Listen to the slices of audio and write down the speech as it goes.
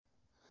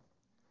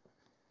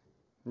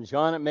In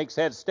John, it makes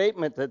that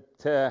statement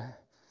that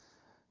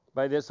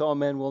by this all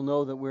men will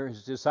know that we're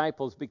his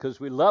disciples because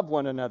we love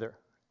one another.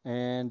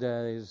 And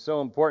it's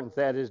so important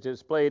that is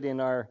displayed in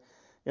our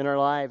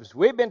lives.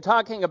 We've been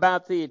talking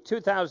about the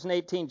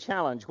 2018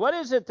 challenge. What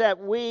is it that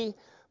we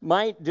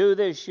might do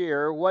this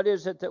year? What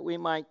is it that we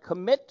might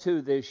commit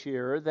to this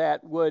year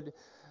that would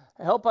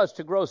help us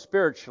to grow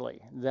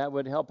spiritually, that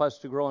would help us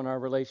to grow in our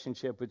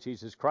relationship with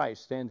Jesus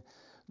Christ? And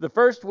the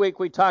first week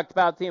we talked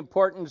about the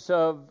importance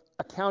of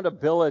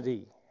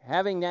accountability,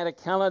 having that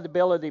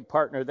accountability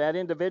partner, that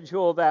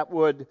individual that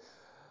would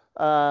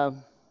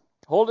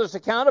hold us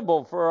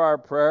accountable for our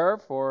prayer,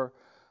 for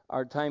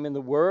our time in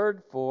the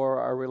Word, for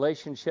our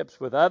relationships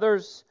with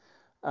others,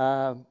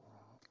 our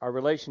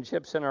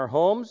relationships in our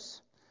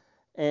homes.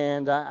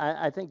 And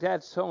I think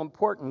that's so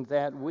important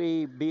that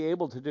we be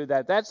able to do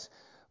that. That's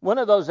one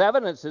of those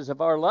evidences of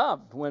our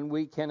love, when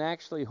we can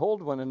actually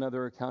hold one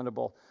another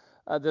accountable.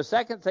 The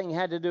second thing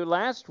had to do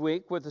last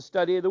week with the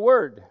study of the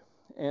Word.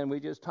 And we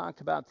just talked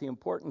about the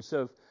importance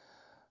of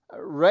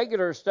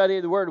regular study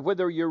of the Word,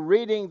 whether you're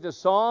reading the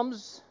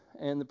Psalms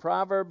and the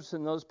Proverbs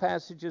and those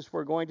passages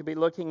we're going to be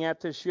looking at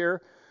this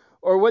year,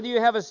 or whether you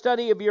have a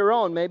study of your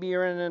own. Maybe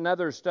you're in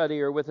another study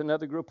or with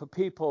another group of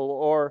people,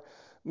 or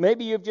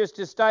maybe you've just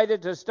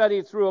decided to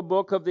study through a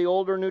book of the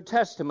Old or New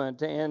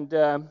Testament, and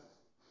the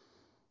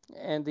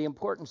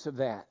importance of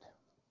that.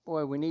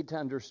 Boy, we need to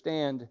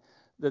understand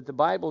that the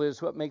Bible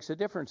is what makes a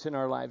difference in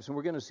our lives, and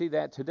we're going to see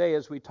that today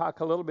as we talk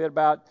a little bit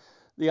about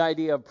the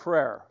idea of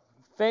prayer.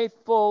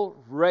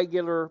 Faithful,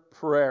 regular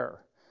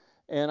prayer.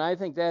 And I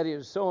think that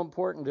is so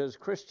important as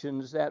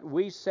Christians that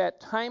we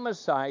set time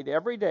aside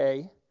every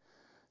day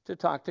to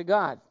talk to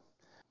God.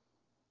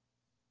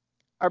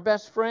 Our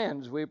best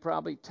friends, we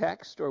probably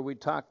text or we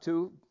talk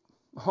to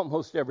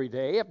almost every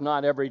day, if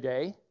not every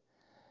day.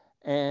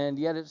 And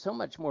yet it's so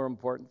much more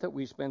important that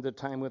we spend the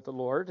time with the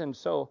Lord. And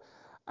so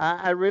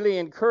I really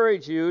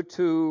encourage you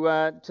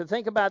to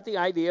think about the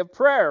idea of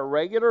prayer,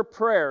 regular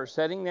prayer,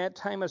 setting that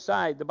time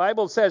aside. The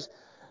Bible says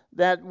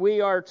that we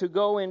are to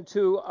go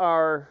into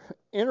our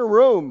inner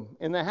room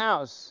in the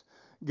house,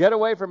 get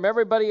away from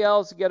everybody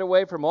else, get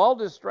away from all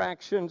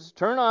distractions,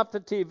 turn off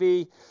the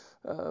TV,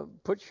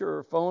 put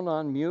your phone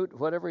on mute,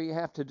 whatever you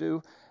have to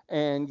do,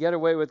 and get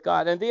away with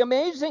God. And the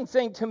amazing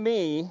thing to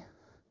me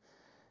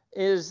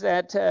is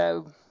that,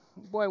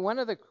 one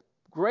of the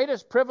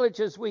greatest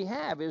privileges we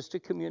have is to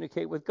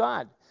communicate with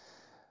God.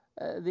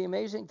 The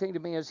amazing thing to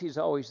me is He's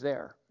always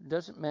there. It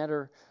doesn't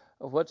matter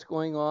what's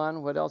going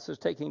on, what else is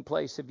taking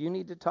place. If you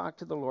need to talk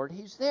to the Lord,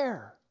 He's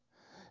there.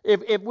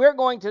 If we're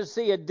going to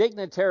see a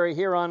dignitary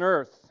here on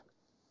earth,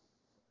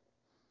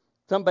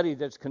 somebody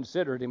that's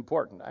considered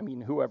important,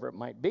 whoever it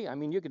might be.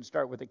 You could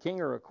start with a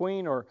king or a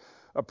queen or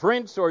a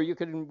prince, or you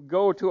could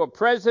go to a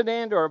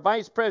president or a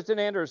vice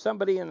president or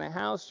somebody in the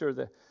House or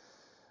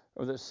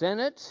the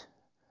Senate.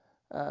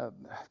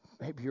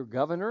 Maybe your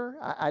governor.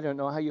 I don't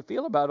know how you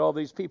feel about all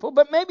these people,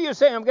 but maybe you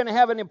say, I'm going to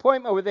have an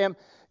appointment with them.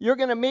 You're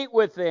going to meet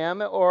with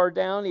them, or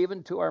down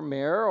even to our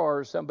mayor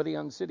or somebody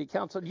on the city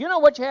council. You know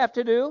what you have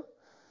to do?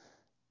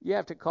 You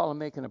have to call and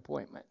make an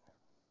appointment.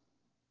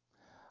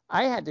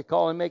 I had to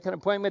call and make an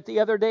appointment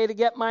the other day to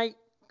get my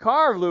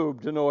car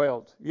lubed and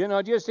oiled,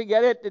 just to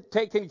get it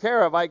taken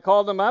care of. I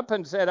called them up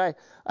and said,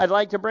 I'd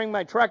like to bring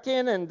my truck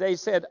in, and they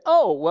said,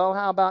 oh, well,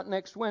 how about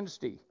next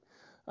Wednesday?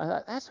 I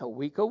thought, that's a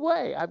week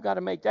away. I've got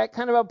to make that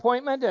kind of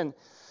appointment,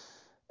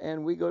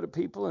 and we go to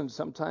people, and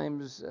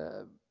sometimes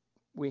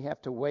we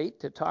have to wait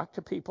to talk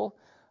to people.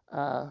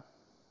 But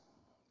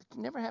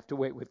you never have to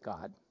wait with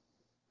God.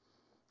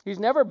 He's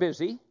never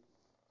busy.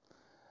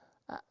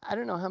 I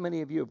don't know how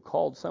many of you have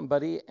called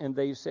somebody and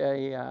they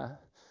say,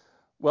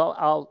 well,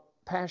 I'll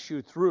pass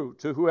you through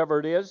to whoever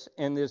it is,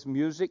 and this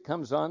music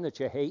comes on that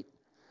you hate,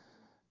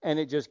 and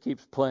it just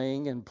keeps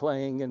playing and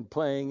playing and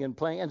playing and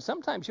playing. And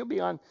sometimes you'll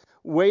be on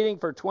waiting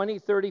for 20,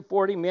 30,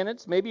 40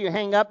 minutes. Maybe you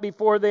hang up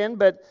before then,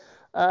 but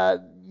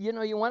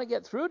you want to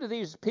get through to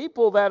these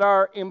people that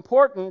are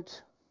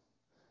important.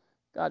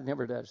 God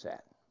never does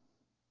that.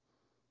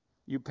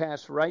 You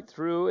pass right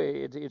through.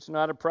 It's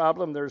not a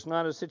problem. There's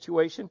not a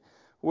situation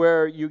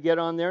where you get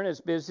on there and it's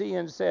busy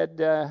and said,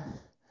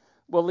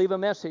 well, leave a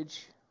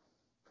message,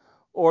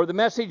 or the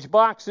message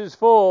box is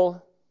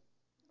full.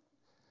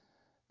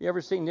 You ever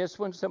seen this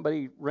one?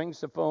 Somebody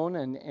rings the phone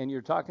and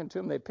you're talking to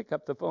them. They pick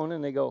up the phone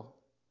and they go,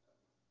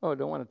 oh, I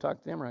don't want to talk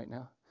to them right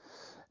now.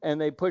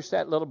 And they push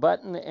that little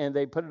button and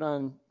they put it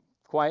on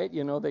quiet.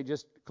 They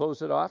just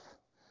close it off.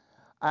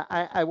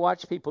 I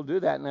watch people do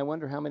that, and I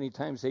wonder how many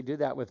times they do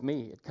that with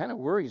me. It kind of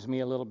worries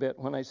me a little bit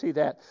when I see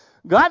that.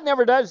 God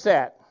never does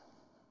that.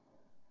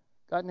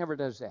 God never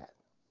does that.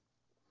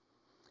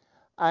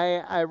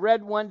 I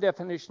read one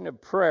definition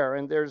of prayer,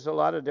 and there's a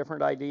lot of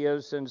different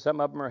ideas, and some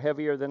of them are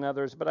heavier than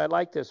others, but I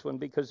like this one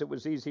because it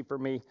was easy for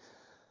me.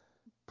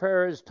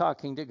 Prayer is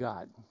talking to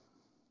God.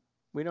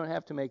 We don't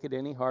have to make it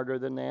any harder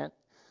than that.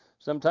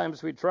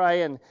 Sometimes we try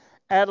and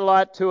add a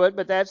lot to it,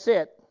 but that's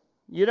it.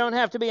 You don't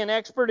have to be an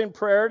expert in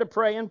prayer to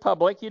pray in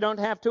public. You don't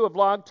have to have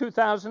logged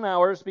 2,000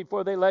 hours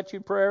before they let you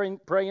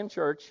pray in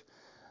church.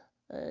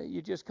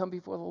 you just come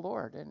before the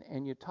Lord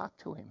and you talk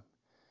to him.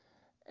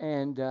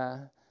 And,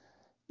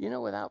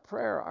 without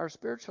prayer, our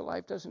spiritual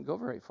life doesn't go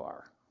very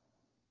far.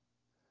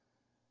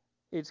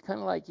 It's kind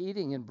of like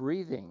eating and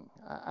breathing.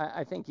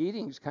 I think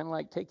eating is kind of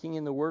like taking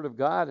in the Word of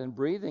God, and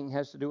breathing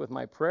has to do with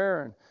my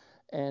prayer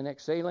and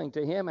exhaling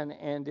to him.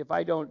 And if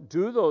I don't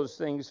do those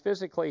things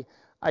physically,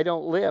 I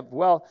don't live.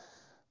 Well,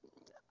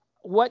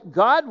 what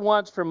God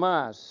wants from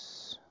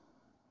us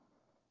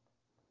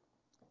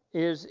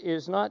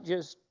is not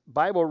just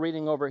Bible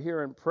reading over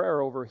here and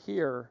prayer over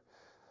here.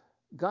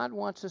 God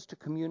wants us to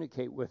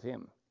communicate with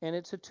him, and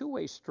it's a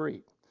two-way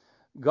street.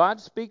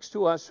 God speaks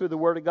to us through the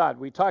Word of God.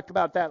 We talked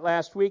about that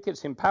last week.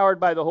 It's empowered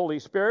by the Holy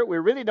Spirit. We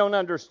really don't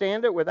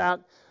understand it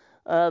without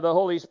the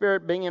Holy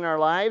Spirit being in our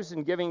lives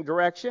and giving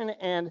direction,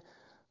 and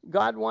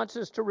God wants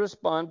us to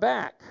respond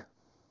back.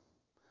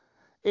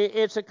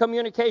 It's a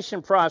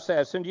communication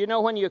process, and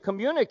when you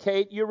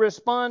communicate, you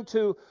respond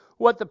to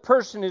what the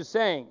person is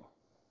saying.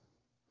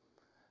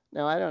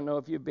 Now, I don't know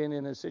if you've been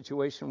in a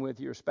situation with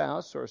your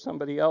spouse or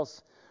somebody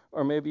else,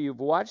 or maybe you've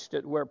watched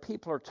it, where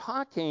people are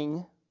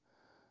talking,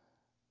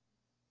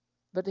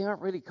 but they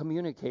aren't really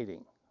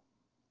communicating.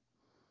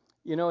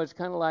 It's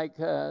kind of like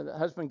the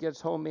husband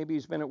gets home, maybe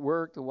he's been at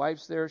work, the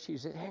wife's there, she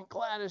said, "Hey,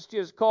 Gladys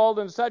just called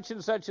and such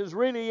is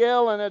really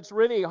ill and it's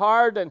really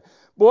hard, and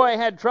boy, I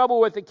had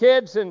trouble with the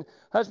kids." And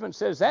husband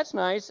says, "That's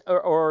nice,"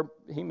 or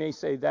he may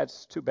say,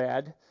 "That's too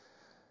bad."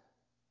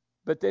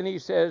 But then he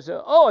says,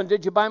 "Oh, and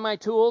did you buy my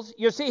tools?"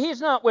 You see, he's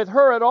not with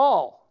her at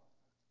all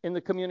in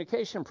the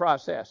communication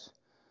process.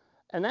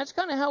 And that's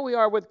kind of how we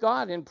are with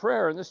God in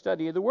prayer and the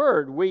study of the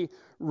Word. We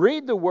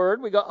read the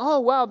Word, we go, "Oh,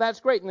 wow, that's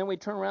great." And then we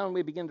turn around and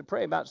we begin to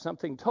pray about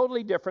something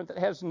totally different that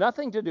has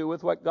nothing to do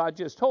with what God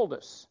just told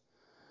us.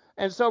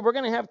 And so we're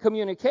going to have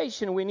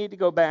communication. We need to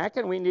go back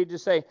and we need to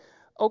say,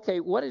 okay,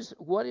 what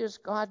is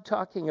God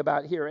talking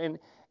about here? And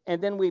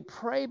then we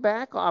pray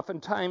back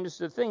oftentimes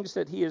the things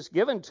that he has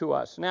given to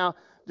us. Now,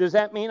 does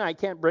that mean I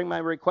can't bring my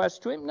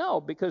request to him? No,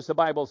 because the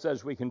Bible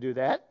says we can do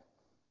that.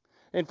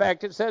 In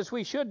fact, it says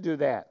we should do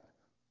that.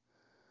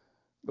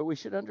 But we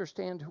should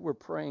understand who we're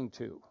praying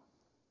to.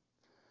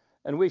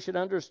 And we should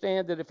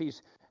understand that if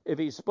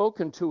he's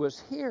spoken to us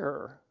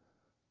here,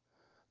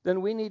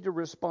 then we need to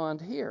respond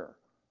here.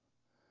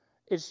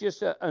 It's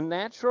just a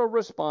natural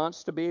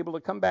response to be able to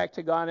come back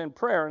to God in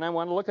prayer. And I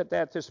want to look at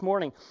that this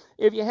morning.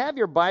 If you have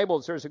your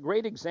Bibles, there's a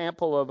great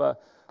example of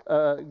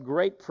a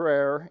great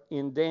prayer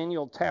in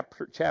Daniel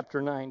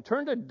chapter 9.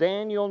 Turn to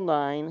Daniel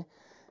 9,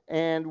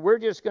 and we're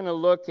just going to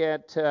look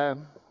at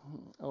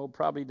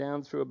probably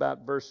down through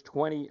about verse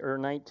 20 or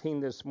 19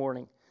 this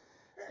morning.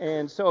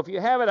 And so if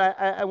you have it,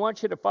 I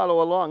want you to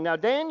follow along. Now,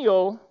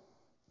 Daniel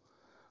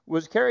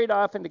was carried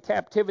off into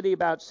captivity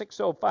about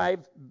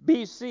 605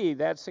 BC.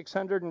 That's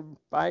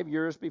 605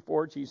 years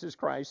before Jesus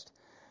Christ,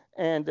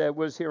 and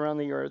was here on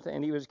the earth.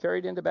 And he was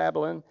carried into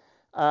Babylon.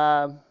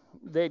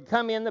 They'd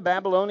come in, the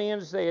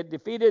Babylonians. They had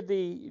defeated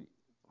the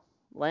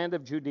land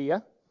of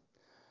Judea,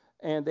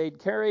 and they'd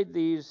carried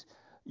these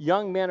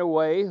young men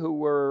away who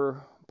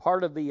were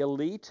part of the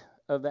elite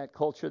of that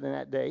culture in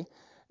that day.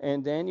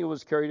 And Daniel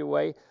was carried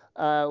away.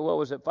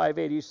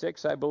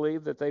 586, I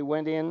believe, that they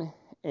went in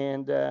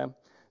and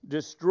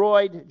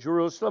destroyed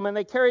Jerusalem, and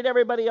they carried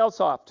everybody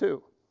else off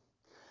too.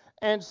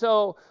 And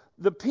so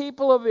the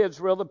people of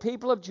Israel, the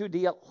people of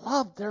Judea,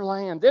 loved their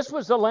land. This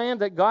was the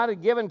land that God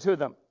had given to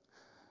them.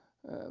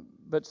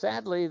 But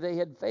sadly, they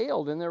had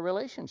failed in their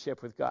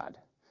relationship with God.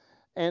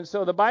 And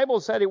so the Bible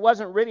said it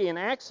wasn't really an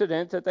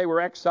accident that they were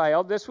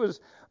exiled. This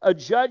was a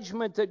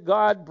judgment that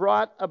God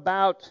brought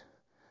about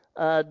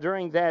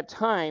during that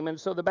time. And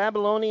so the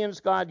Babylonians,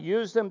 God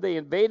used them. They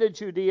invaded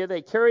Judea.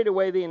 They carried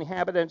away the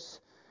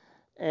inhabitants.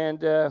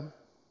 And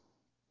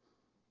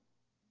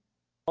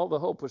all the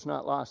hope was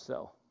not lost,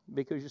 though,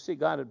 because you see,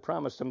 God had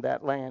promised them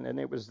that land, and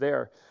it was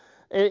there.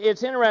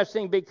 It's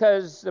interesting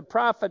because the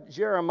prophet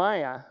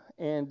Jeremiah,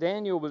 and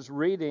Daniel was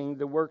reading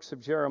the works of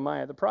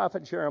Jeremiah. The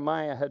prophet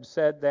Jeremiah had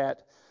said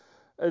that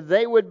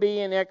they would be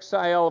in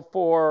exile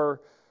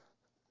for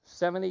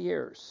 70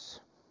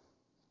 years.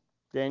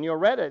 Daniel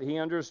read it. He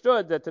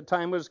understood that the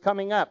time was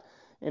coming up.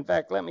 In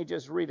fact, let me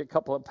just read a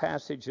couple of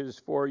passages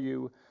for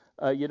you.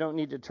 You don't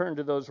need to turn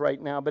to those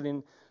right now, but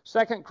in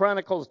 2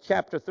 Chronicles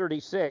chapter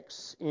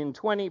 36, in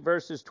 20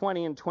 verses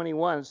 20 and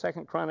 21, 2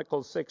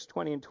 Chronicles 6,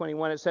 20 and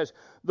 21, it says,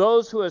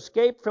 "Those who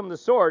escaped from the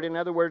sword," in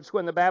other words,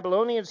 when the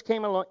Babylonians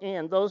came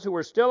in, those who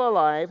were still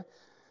alive,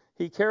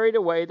 he carried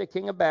away, the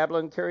king of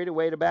Babylon carried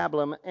away to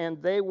Babylon,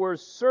 and they were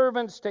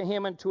servants to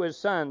him and to his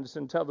sons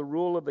until the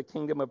rule of the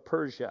kingdom of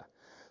Persia.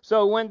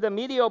 So when the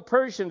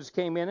Medo-Persians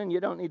came in, and you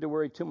don't need to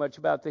worry too much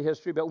about the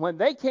history, but when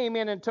they came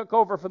in and took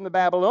over from the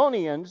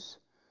Babylonians,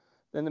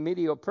 then the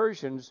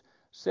Medo-Persians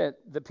sent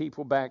the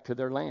people back to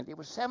their land. It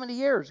was 70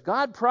 years.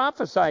 God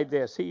prophesied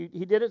this. He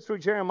did it through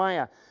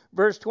Jeremiah.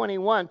 Verse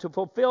 21, to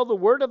fulfill the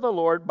word of the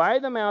Lord by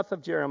the mouth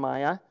of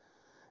Jeremiah,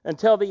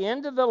 until the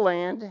end of the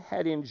land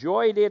had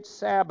enjoyed its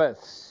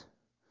Sabbaths.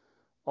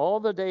 All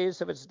the days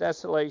of its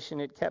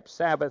desolation it kept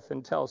Sabbath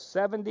until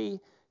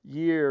 70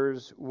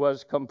 years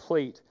was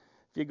complete.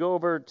 If you go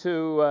over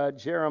to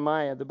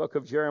Jeremiah, the book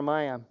of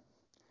Jeremiah,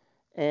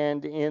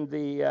 and in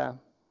the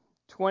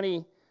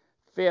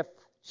 25th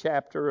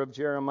chapter of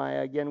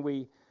Jeremiah, again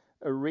we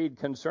read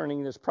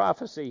concerning this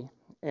prophecy,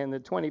 and the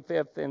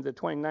 25th and the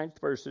 29th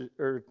verses,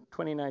 or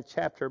 29th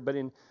chapter, but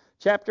in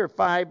chapter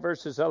 5,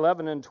 verses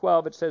 11 and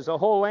 12, it says, "The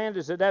whole land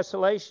is a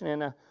desolation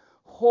and a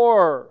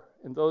horror,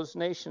 and those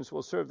nations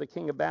will serve the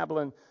king of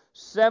Babylon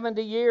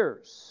 70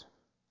 years.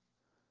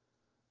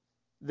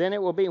 Then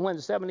it will be when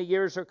 70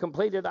 years are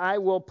completed, I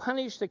will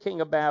punish the king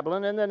of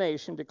Babylon and the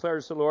nation,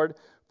 declares the Lord,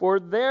 for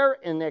their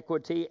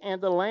iniquity and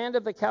the land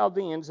of the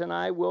Chaldeans, and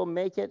I will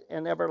make it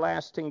an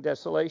everlasting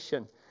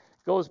desolation."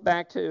 It goes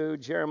back to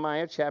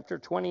Jeremiah chapter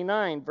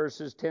 29,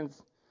 verses 10.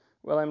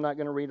 Well, I'm not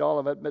going to read all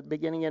of it, but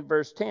beginning in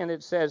verse 10,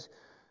 it says,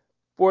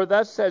 "For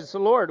thus says the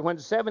Lord, when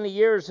 70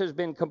 years has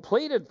been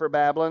completed for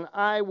Babylon,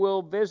 I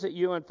will visit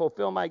you and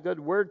fulfill my good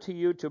word to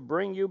you to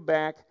bring you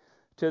back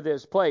to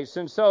this place."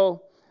 And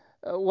so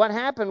what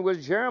happened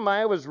was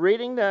Jeremiah was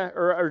reading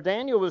or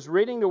Daniel was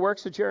reading the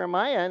works of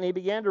Jeremiah, and he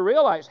began to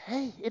realize,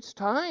 hey, it's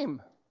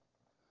time.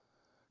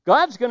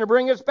 God's going to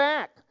bring us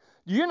back.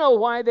 Do you know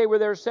why they were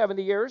there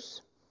 70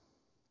 years?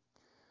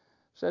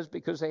 It says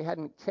because they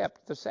hadn't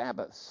kept the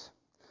Sabbaths.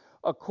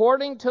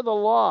 According to the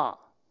law,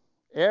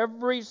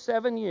 every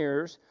 7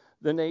 years,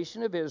 the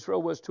nation of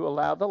Israel was to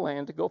allow the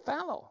land to go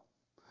fallow.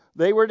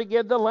 They were to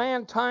give the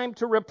land time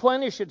to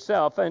replenish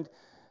itself, and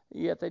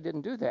yet they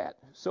didn't do that.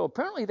 So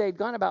apparently they'd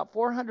gone about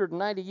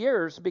 490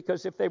 years,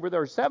 because if they were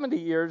there 70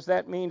 years,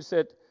 that means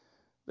that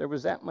there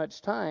was that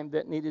much time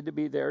that needed to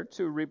be there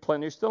to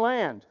replenish the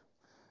land.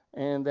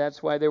 And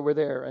that's why they were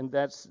there, and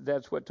that's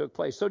what took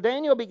place. So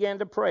Daniel began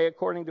to pray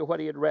according to what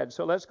he had read.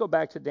 So let's go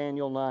back to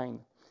Daniel 9.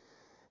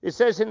 It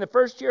says, "In the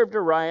first year of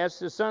Darius,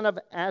 the son of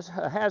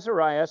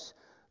Ahasuerus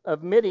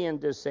of Median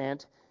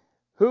descent,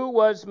 who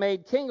was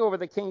made king over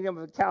the kingdom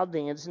of the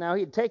Chaldeans. Now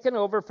he had taken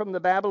over from the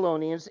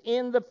Babylonians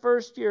in the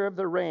first year of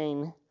the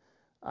reign.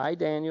 I,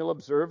 Daniel,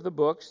 observed the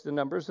books, the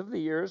numbers of the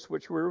years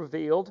which were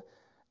revealed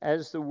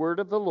as the word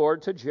of the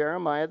Lord to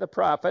Jeremiah the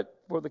prophet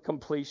for the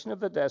completion of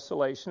the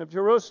desolation of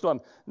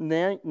Jerusalem,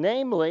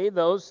 namely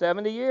those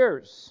 70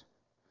 years.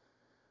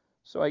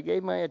 So I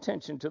gave my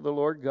attention to the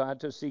Lord God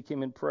to seek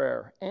him in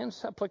prayer and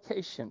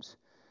supplications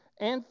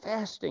and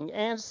fasting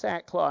and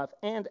sackcloth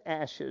and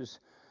ashes."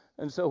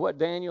 And so what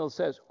Daniel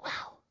says,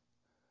 wow,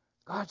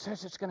 God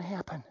says it's going to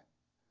happen.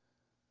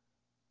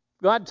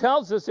 God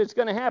tells us it's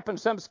going to happen.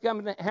 Something's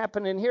going to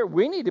happen in here.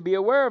 We need to be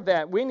aware of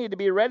that. We need to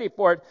be ready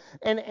for it.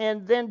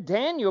 And then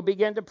Daniel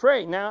began to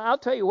pray. Now, I'll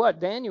tell you what,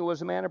 Daniel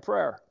was a man of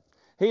prayer.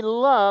 He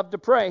loved to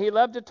pray. He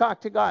loved to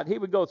talk to God. He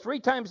would go 3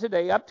 times a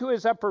day up to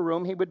his upper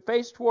room. He would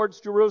face towards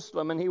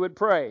Jerusalem, and he would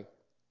pray.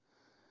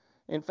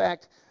 In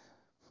fact,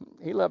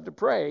 he loved to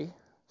pray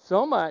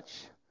so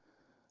much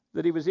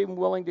that he was even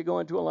willing to go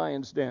into a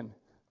lion's den.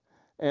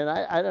 And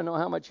I don't know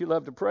how much you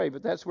love to pray,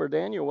 but that's where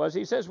Daniel was.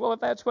 He says, well, if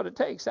that's what it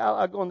takes,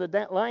 I'll go in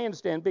the lion's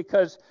den,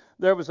 because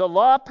there was a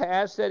law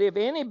passed that if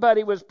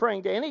anybody was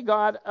praying to any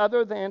god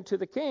other than to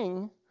the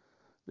king,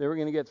 they were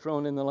going to get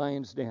thrown in the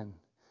lion's den.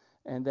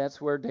 And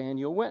that's where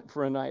Daniel went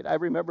for a night. I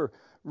remember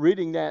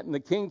reading that, and the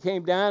king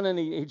came down, and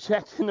he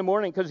checked in the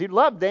morning because he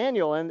loved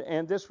Daniel,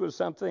 and this was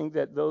something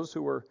that those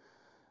who were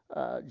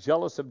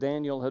jealous of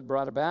Daniel had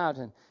brought about.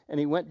 And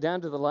he went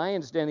down to the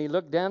lion's den. He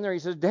looked down there. He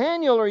says,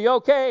 "Daniel, are you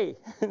okay?"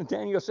 And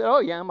Daniel said, "Oh,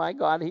 yeah, my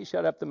God, he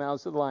shut up the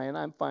mouths of the lion.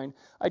 I'm fine.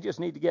 I just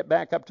need to get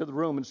back up to the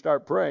room and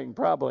start praying,"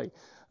 probably,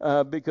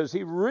 because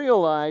he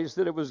realized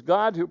that it was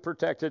God who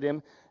protected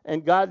him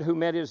and God who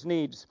met his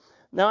needs.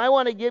 Now, I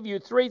want to give you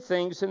 3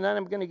 things, and then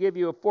I'm going to give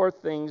you a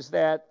 4th thing,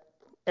 that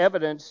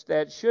evidence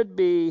that should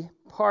be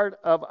part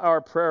of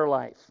our prayer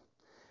life.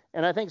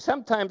 And I think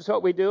sometimes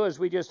what we do is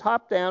we just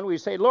hop down. We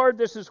say, "Lord,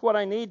 this is what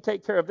I need.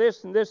 Take care of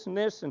this and this and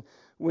this. And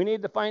we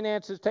need the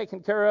finances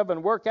taken care of,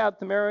 and work out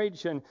the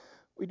marriage." And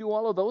we do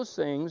all of those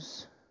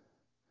things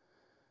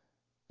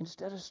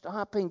instead of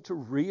stopping to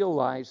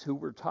realize who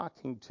we're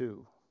talking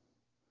to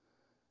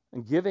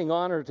and giving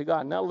honor to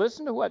God. Now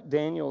listen to what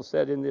Daniel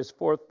said in this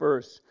 4th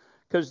verse,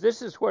 because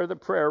this is where the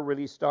prayer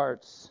really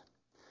starts.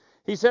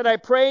 He said, "I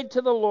prayed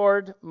to the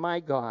Lord my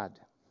God,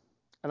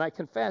 and I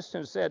confessed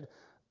and said,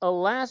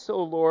 'Alas,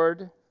 O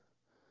Lord,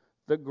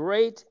 the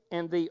great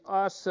and the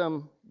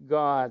awesome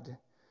God.'"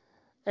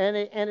 And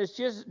it's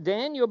just,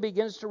 Daniel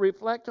begins to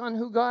reflect on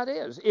who God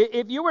is.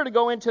 If you were to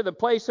go into the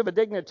place of a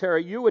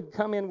dignitary, you would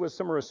come in with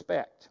some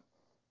respect.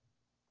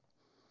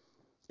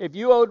 If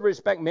you owed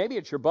respect, maybe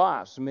it's your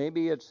boss,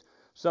 maybe it's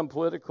some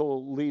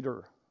political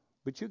leader,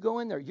 but you go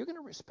in there, you're going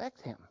to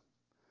respect him.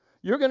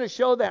 You're going to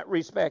show that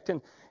respect.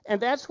 And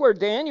that's where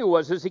Daniel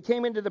was. As he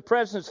came into the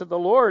presence of the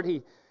Lord,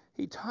 he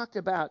talked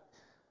about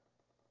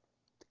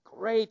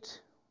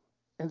great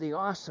and the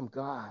awesome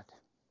God.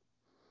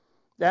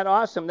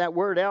 That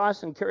word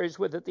awesome carries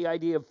with it the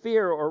idea of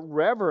fear or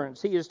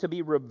reverence. He is to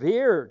be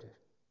revered.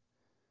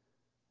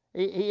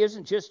 He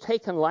isn't just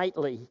taken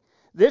lightly.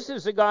 This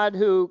is a God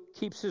who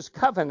keeps his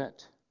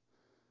covenant.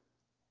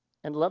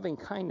 And loving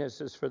kindness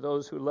is for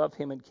those who love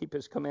him and keep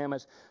his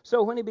commandments.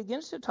 So when he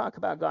begins to talk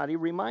about God, he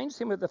reminds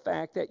him of the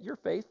fact that you're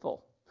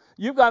faithful.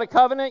 You've got a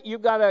covenant.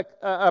 You've got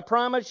a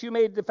promise. You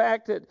made the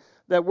fact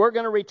that we're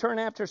going to return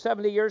after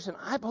 70 years. And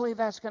I believe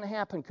that's going to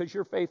happen because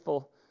you're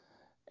faithful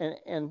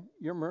and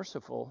you're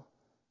merciful.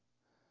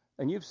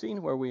 And you've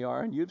seen where we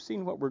are and you've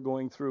seen what we're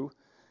going through.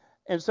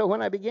 And so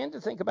when I began to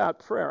think about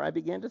prayer, I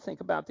began to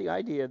think about the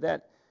idea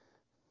that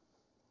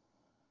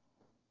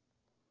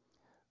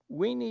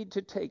we need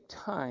to take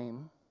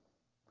time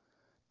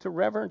to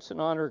reverence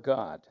and honor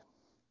God.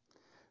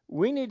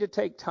 We need to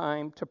take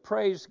time to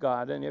praise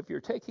God. And if you're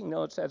taking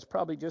notes, that's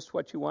probably just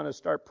what you want to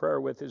start prayer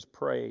with, is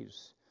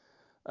praise.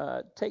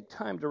 Take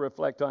time to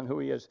reflect on who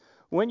he is.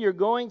 When you're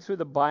going through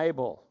the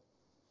Bible,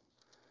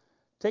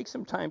 take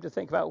some time to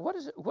think about what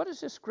does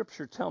this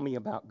scripture tell me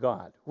about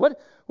God? What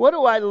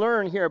do I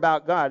learn here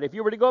about God? If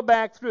you were to go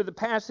back through the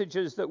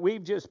passages that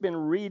we've just been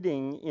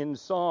reading in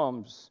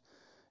Psalms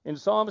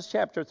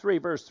chapter 3,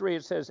 verse 3,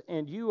 it says,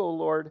 "And you, O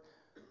Lord,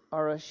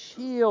 are a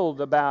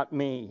shield about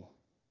me.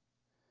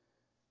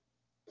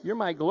 You're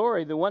my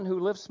glory, the one who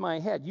lifts my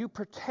head. You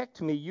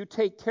protect me. You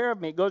take care of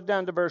me." It goes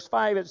down to verse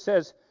 5. It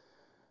says,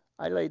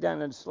 "I lay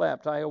down and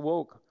slept. I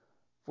awoke,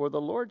 for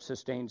the Lord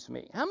sustains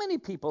me." How many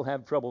people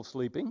have trouble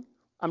sleeping?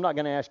 I'm not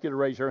going to ask you to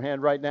raise your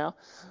hand right now.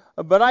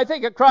 But I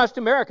think across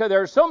America,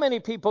 there are so many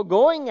people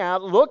going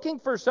out looking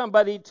for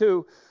somebody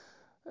to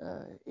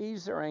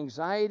ease their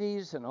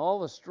anxieties and all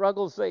the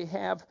struggles they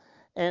have.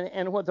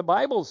 And what the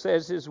Bible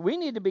says is we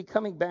need to be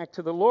coming back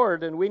to the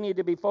Lord, and we need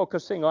to be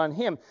focusing on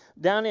him.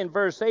 Down in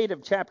verse 8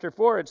 of chapter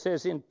 4, it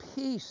says, "In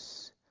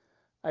peace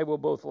I will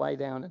both lie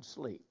down and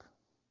sleep."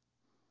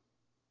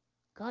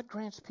 God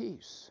grants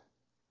peace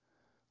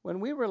when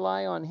we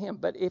rely on him.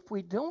 But if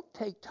we don't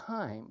take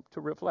time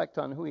to reflect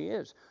on who he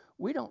is,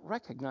 we don't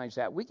recognize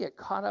that. We get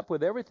caught up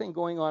with everything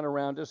going on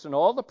around us and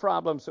all the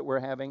problems that we're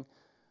having,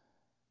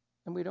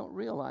 and we don't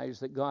realize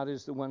that God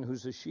is the one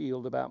who's a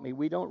shield about me.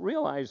 We don't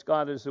realize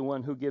God is the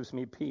one who gives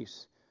me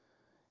peace.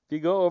 If you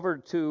go over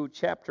to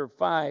chapter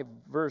 5,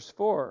 verse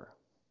 4,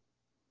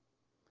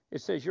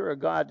 it says, "You're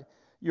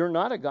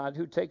not a God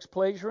who takes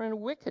pleasure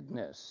in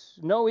wickedness.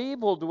 No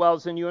evil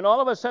dwells in you." And all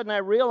of a sudden I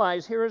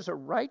realize here is a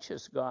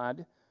righteous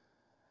God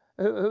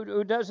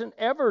who doesn't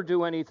ever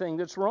do anything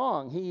that's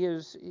wrong.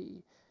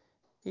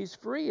 He's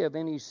free of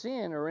any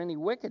sin or any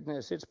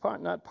wickedness. It's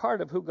not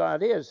part of who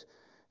God is.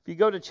 If you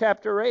go to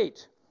chapter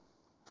 8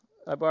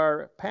 of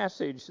our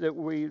passage,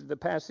 the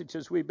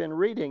passages we've been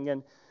reading,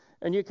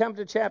 and you come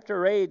to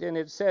chapter 8, and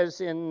it says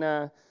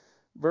in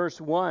verse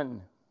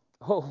 1,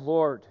 "Oh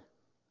Lord,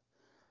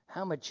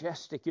 how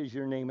majestic is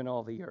your name in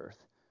all the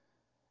earth.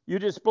 You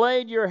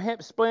displayed your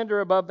splendor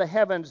above the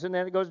heavens." And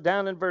then it goes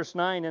down in verse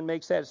 9 and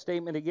makes that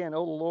statement again.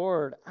 "Oh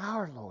Lord,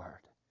 our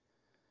Lord,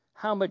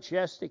 how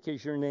majestic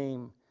is your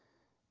name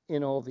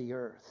in all the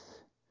earth."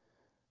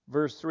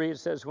 Verse 3, it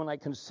says, "When I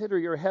consider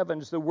your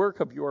heavens, the work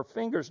of your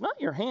fingers," not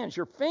your hands,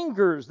 your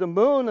fingers, "the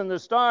moon and the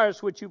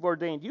stars which you've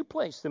ordained, you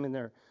place them in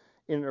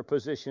their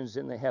positions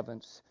in the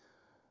heavens."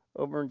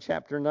 Over in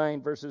chapter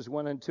 9, verses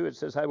 1 and 2, it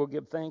says, "I will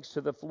give thanks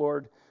to the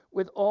Lord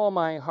with all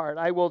my heart.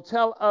 I will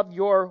tell of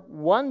your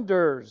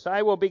wonders.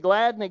 I will be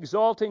glad and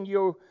exult in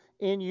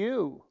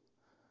you.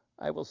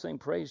 I will sing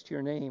praise to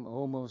your name,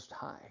 O Most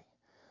High."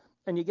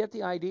 And you get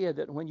the idea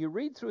that when you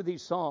read through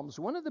these Psalms,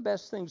 one of the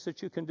best things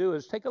that you can do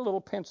is take a little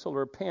pencil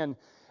or pen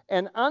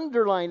and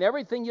underline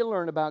everything you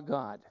learn about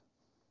God.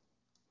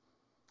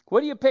 What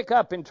do you pick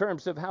up in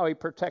terms of how he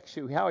protects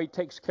you, how he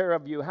takes care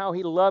of you, how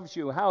he loves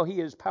you, how he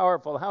is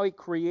powerful, how he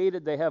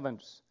created the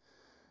heavens?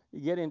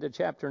 You get into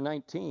chapter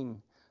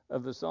 19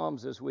 of the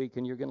Psalms this week,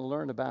 and you're going to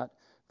learn about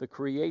the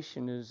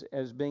creation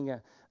as being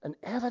an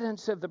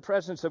evidence of the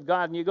presence of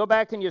God. And you go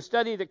back and you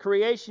study the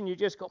creation, you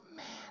just go,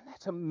 man,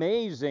 that's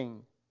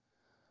amazing.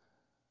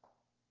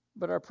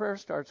 But our prayer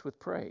starts with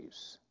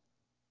praise.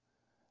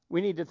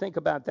 We need to think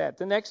about that.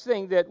 The next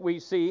thing that we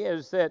see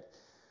is that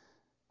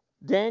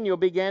Daniel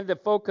began to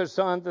focus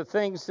on the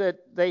things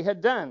that they had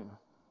done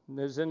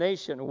as a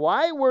nation.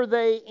 Why were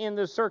they in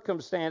the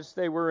circumstance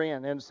they were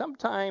in? And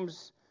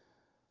sometimes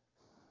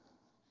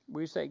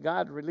we say,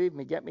 "God, relieve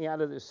me, get me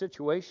out of this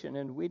situation,"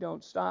 and we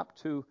don't stop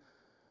to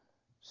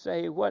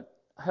say, "What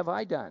have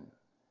I done?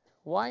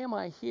 Why am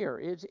I here?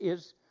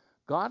 Is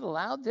God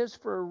allowed this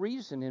for a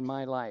reason in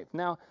my life?"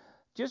 Now,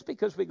 just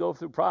because we go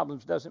through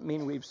problems doesn't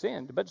mean we've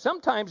sinned. But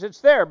sometimes it's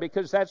there,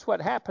 because that's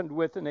what happened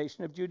with the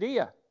nation of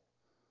Judea.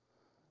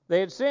 They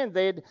had sinned.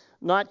 They had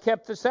not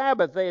kept the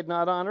Sabbath. They had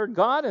not honored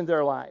God in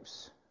their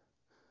lives.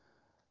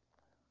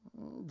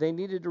 They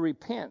needed to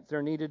repent.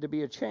 There needed to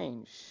be a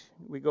change.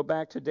 We go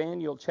back to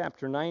Daniel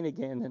chapter 9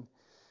 again, and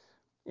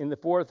in the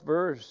 4th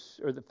verse,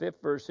 or the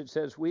 5th verse, it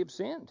says, "We have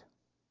sinned."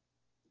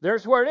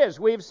 There's where it is.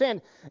 We've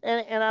sinned.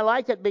 And I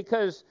like it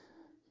because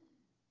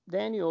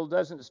Daniel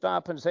doesn't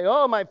stop and say,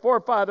 "Oh, my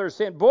forefathers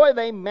sinned. Boy,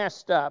 they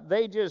messed up.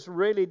 They just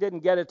really didn't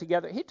get it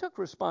together." He took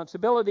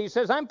responsibility. He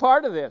says, "I'm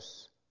part of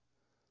this."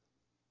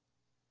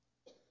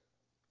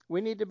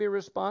 We need to be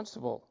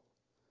responsible.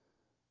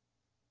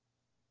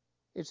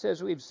 It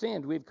says we've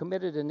sinned, we've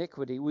committed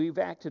iniquity, we've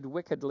acted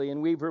wickedly,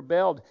 and we've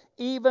rebelled,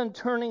 even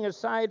turning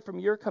aside from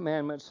your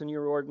commandments and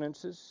your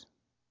ordinances.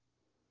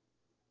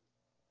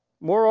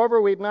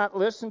 Moreover, we've not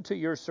listened to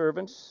your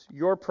servants,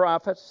 your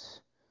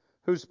prophets,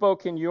 who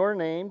spoke in your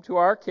name, to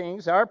our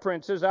kings, our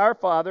princes, our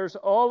fathers,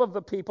 all of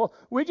the people.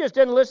 We just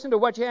didn't listen to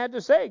what you had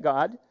to say,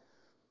 God.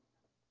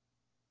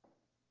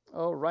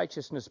 Oh,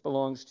 righteousness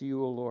belongs to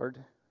you, O Lord.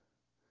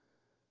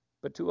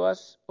 But to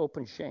us,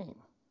 open shame.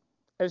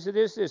 As it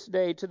is this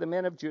day to the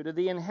men of Judah,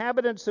 the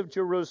inhabitants of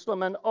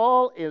Jerusalem, and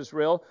all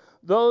Israel,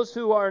 those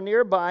who are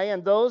nearby,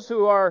 and those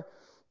who are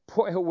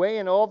away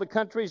in all the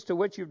countries to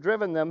which you've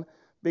driven them,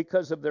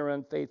 because of their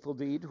unfaithful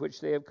deed which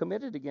they have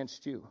committed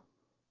against you.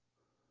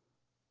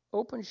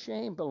 Open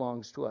shame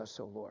belongs to us,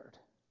 O Lord,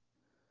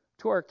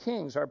 to our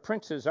kings, our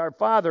princes, our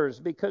fathers,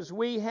 because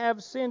we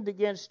have sinned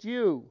against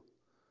you.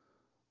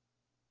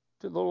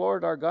 To the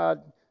Lord our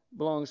God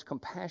belongs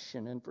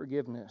compassion and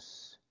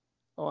forgiveness.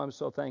 Oh, I'm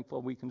so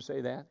thankful we can say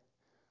that.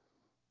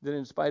 That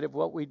in spite of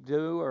what we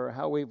do or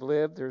how we've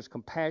lived, there's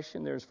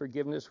compassion, there's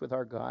forgiveness with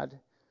our God.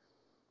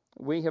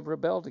 We have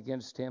rebelled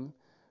against him,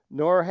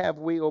 nor have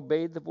we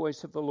obeyed the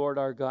voice of the Lord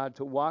our God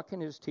to walk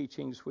in his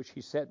teachings which he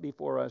set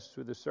before us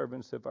through the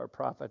servants of our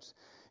prophets.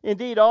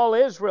 Indeed, all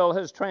Israel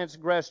has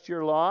transgressed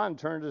your law and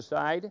turned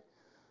aside,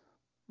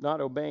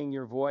 not obeying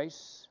your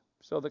voice.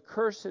 So the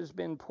curse has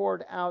been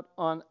poured out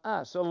on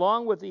us,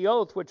 along with the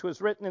oath which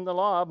was written in the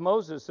law of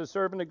Moses, the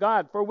servant of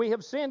God, for we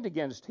have sinned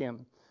against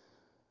him.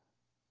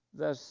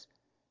 Thus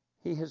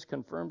he has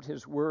confirmed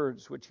his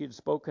words which he had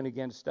spoken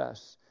against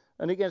us,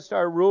 and against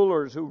our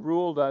rulers who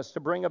ruled us,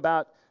 to bring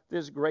about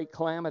this great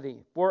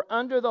calamity. For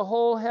under the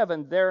whole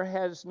heaven there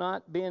has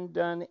not been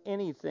done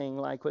anything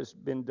like what's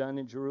been done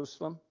in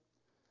Jerusalem.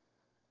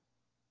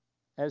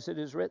 As it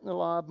is written in the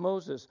law of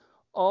Moses,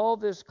 all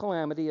this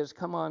calamity has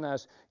come on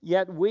us,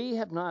 yet we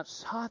have not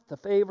sought the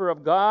favor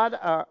of God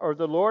or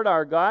the Lord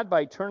our God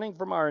by turning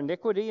from our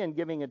iniquity and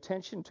giving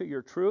attention to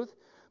your truth.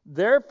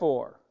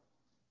 Therefore,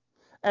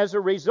 as a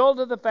result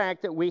of the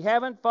fact that we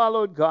haven't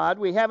followed God,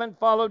 we haven't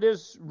followed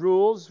his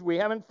rules, we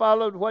haven't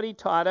followed what he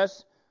taught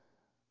us,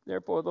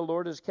 therefore the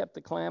Lord has kept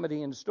the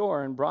calamity in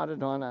store and brought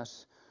it on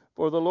us.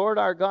 For the Lord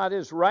our God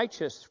is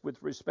righteous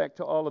with respect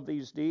to all of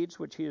these deeds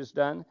which he has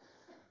done,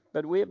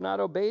 but we have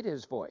not obeyed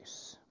his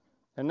voice.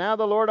 And now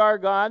the Lord our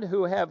God,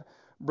 who have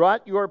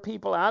brought your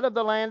people out of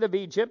the land of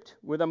Egypt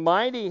with a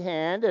mighty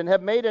hand, and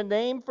have made a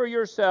name for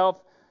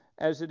yourself,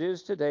 as it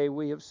is today,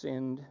 we have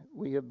sinned,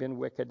 we have been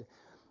wicked.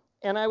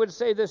 And I would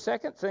say the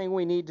second thing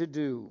we need to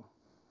do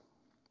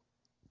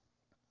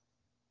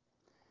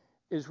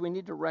is we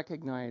need to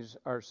recognize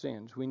our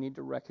sins. We need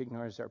to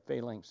recognize our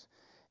failings.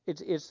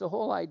 It's the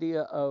whole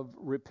idea of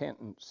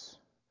repentance.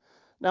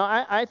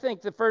 Now, I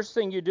think the first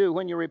thing you do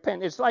when you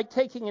repent, it's like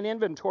taking an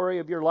inventory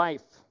of your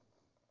life.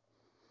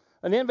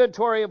 An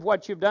inventory of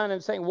what you've done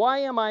and saying, why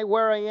am I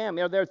where I am?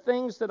 Are there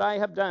things that I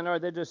have done? Are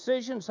there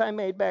decisions I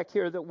made back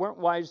here that weren't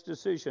wise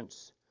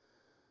decisions?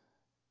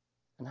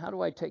 And how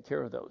do I take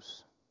care of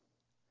those?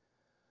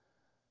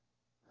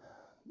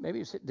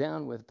 Maybe sit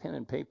down with pen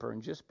and paper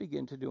and just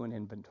begin to do an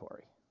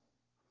inventory.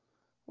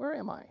 Where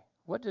am I?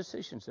 What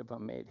decisions have I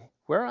made?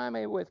 Where am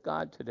I with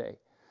God today?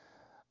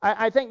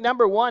 I think,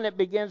 number one, it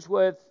begins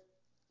with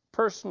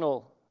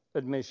personal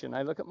admission.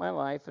 I look at my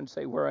life and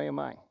say, where am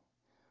I?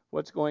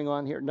 What's going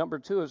on here? Number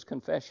two is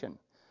confession.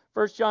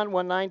 1 John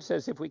 1:9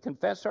 says, if we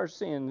confess our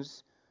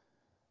sins,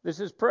 this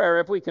is prayer,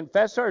 if we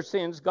confess our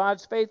sins,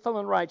 God's faithful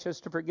and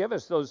righteous to forgive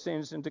us those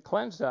sins and to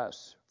cleanse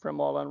us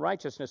from all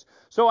unrighteousness.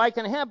 So I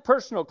can have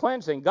personal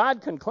cleansing.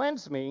 God can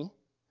cleanse me,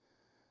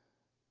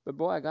 but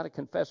boy, I got to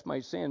confess my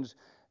sins.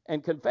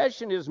 And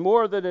confession is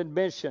more than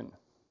admission.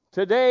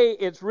 Today,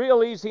 it's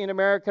real easy in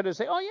America to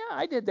say, oh yeah,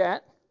 I did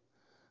that.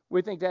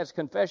 We think that's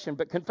confession,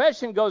 but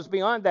confession goes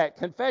beyond that.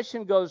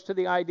 Confession goes to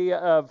the idea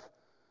of,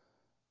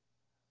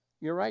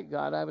 you're right,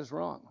 God, I was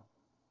wrong.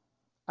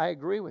 I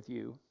agree with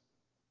you.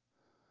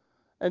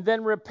 And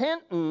then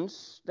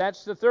repentance,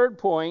 that's the third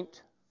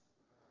point.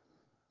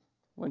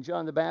 When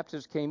John the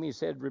Baptist came, he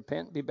said,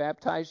 repent, be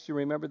baptized. You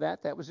remember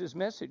that? That was his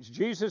message.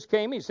 Jesus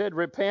came, he said,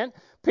 repent.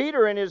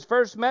 Peter, in his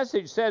first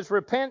message, says,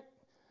 repent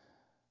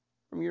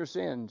from your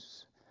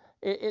sins.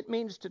 It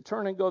means to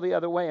turn and go the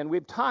other way. And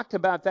we've talked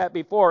about that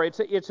before.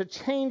 It's a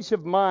change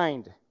of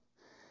mind.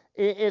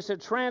 It's a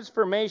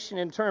transformation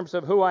in terms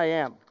of who I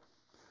am.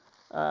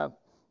 Not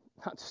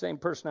the same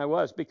person I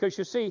was. Because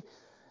you see,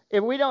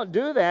 if we don't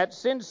do that,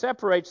 sin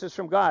separates us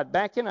from God.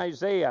 Back in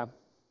Isaiah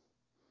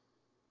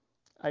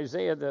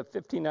the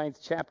 59th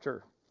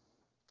chapter,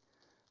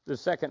 the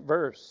second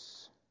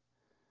verse,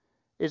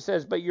 it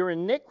says, but your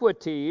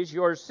iniquities,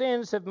 your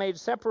sins have made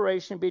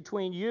separation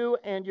between you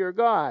and your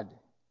God.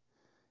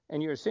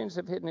 And your sins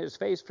have hidden his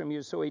face from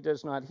you so he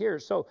does not hear.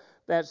 So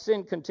that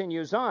sin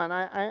continues on.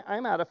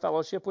 I'm out of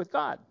fellowship with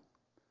God.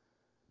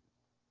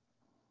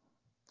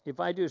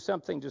 If I do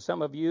something to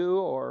some of you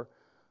or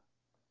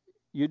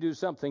you do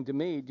something to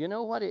me, do you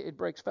know what? It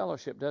breaks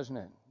fellowship, doesn't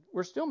it?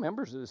 We're still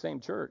members of the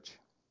same church,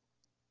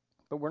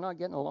 but we're not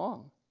getting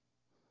along.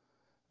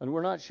 and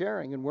we're not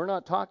sharing, and we're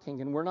not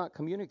talking, and we're not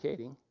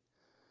communicating.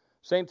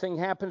 Same thing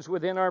happens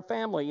within our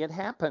family. It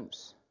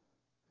happens.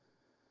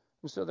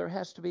 And so there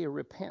has to be a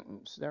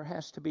repentance. There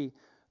has to be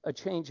a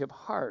change of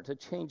heart, a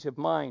change of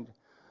mind.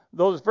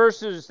 Those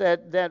verses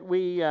that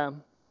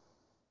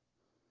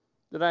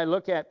I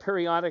look at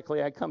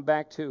periodically, I come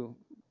back to.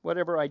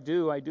 Whatever I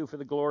do for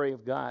the glory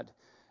of God.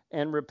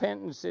 And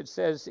repentance, it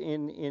says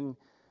in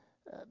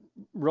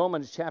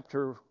Romans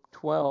chapter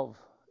 12,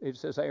 it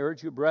says, I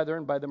urge you,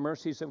 brethren, by the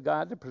mercies of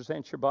God, to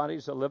present your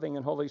bodies a living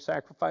and holy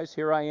sacrifice.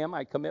 Here I am.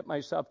 I commit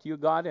myself to you,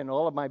 God, in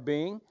all of my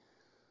being,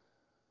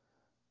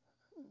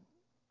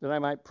 that I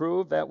might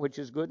prove that which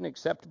is good and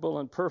acceptable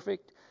and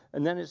perfect.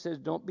 And then it says,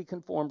 don't be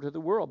conformed to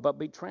the world, but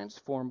be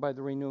transformed by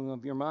the renewing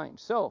of your mind.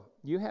 So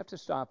you have to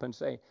stop and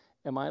say,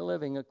 am I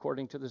living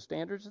according to the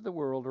standards of the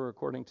world or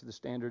according to the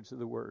standards of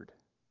the Word?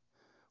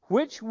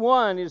 Which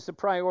one is the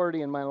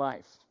priority in my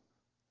life?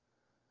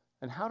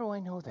 And how do I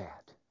know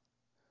that?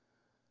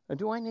 And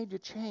do I need to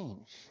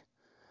change?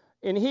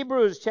 In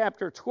Hebrews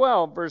chapter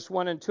 12, verse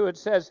 1 and 2, it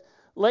says,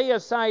 lay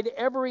aside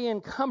every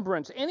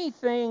encumbrance,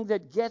 anything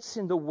that gets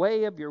in the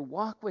way of your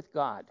walk with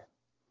God.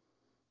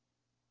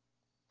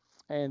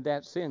 And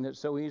that sin that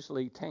so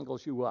easily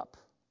tangles you up,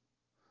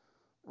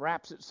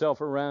 wraps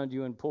itself around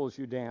you and pulls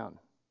you down.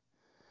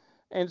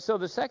 And so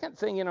the second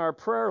thing in our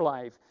prayer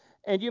life,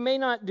 and you may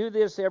not do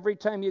this every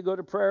time you go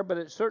to prayer, but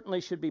it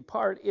certainly should be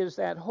part, is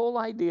that whole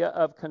idea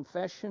of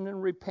confession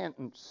and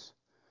repentance.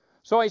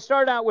 So I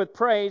start out with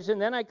praise, and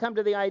then I come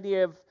to the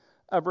idea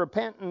of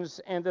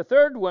repentance. And the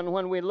third one,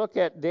 when we look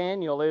at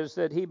Daniel, is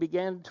that he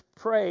began to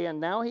pray,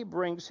 and now he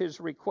brings his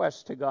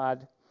request to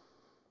God.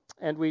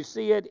 And we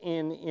see it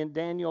in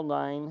Daniel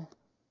 9,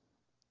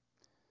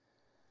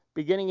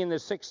 beginning in the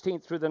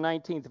 16th through the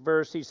 19th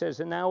verse. He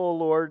says, and now, O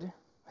Lord,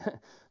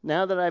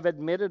 now that I've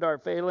admitted our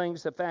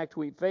failings, the fact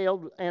we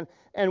failed,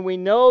 and we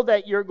know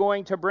that you're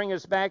going to bring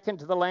us back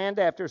into the land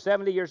after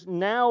 70 years,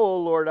 now, O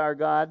Lord our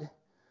God,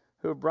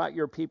 who have brought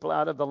your people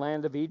out of the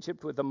land of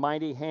Egypt with a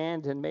mighty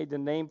hand and made the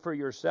name for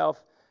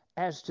yourself,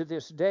 as to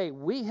this day,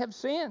 we have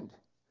sinned.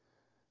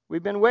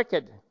 We've been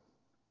wicked.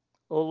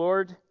 O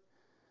Lord,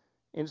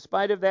 in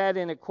spite of that,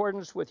 in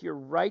accordance with your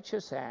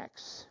righteous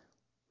acts,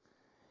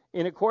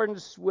 in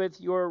accordance with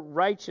your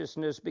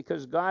righteousness,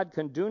 because God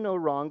can do no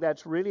wrong,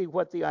 that's really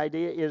what the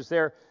idea is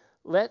there.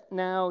 Let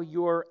now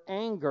your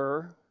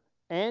anger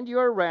and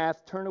your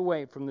wrath turn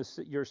away from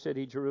your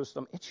city,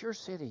 Jerusalem. It's your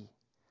city,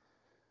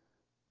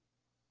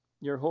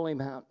 your holy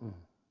mountain.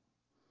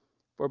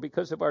 For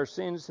because of our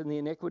sins and the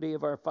iniquity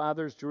of our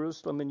fathers,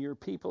 Jerusalem and your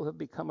people have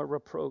become a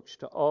reproach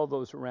to all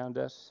those around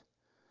us.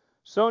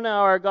 So now,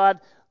 our God,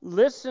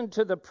 listen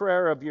to the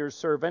prayer of your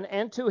servant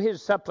and to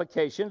his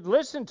supplications.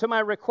 Listen to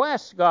my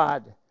request,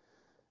 God.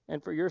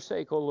 And for your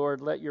sake, O Lord,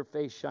 let your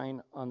face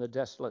shine on the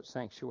desolate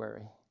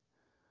sanctuary.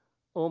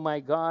 O my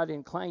God,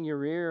 incline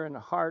your ear and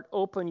heart,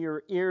 open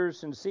your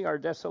ears and see our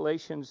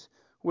desolations,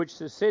 which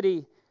the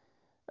city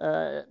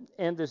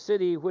and the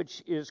city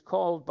which is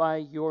called by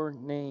your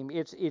name.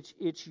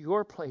 It's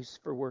your place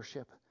for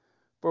worship.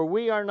 For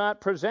we are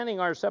not presenting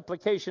our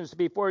supplications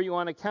before you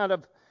on account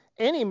of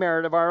any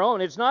merit of our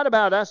own. It's not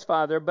about us,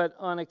 Father, but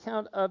on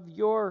account of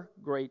your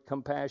great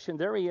compassion.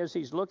 There he is.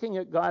 He's looking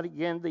at God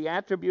again, the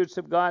attributes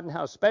of God and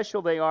how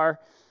special they are.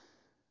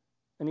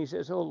 And he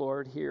says, O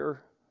Lord,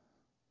 hear.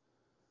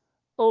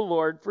 O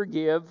Lord,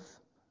 forgive.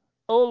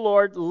 O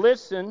Lord,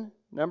 listen.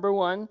 Number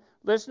one,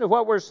 listen to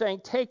what we're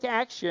saying. Take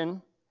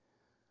action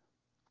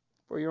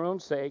for your own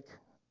sake.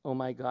 O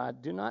my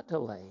God, do not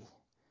delay,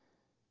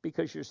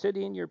 because your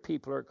city and your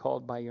people are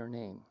called by your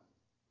name.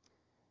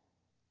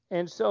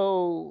 And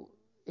so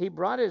he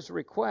brought his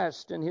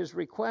request, and his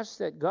request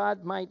that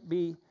God might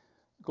be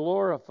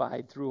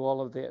glorified through all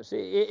of this.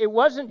 It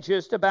wasn't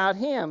just about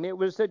him. It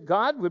was that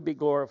God would be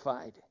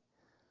glorified.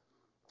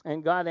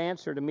 And God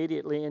answered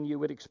immediately, and you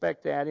would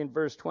expect that. In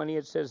verse 20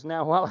 it says,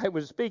 now while I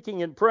was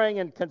speaking and praying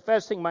and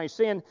confessing my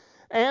sin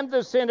and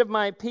the sin of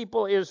my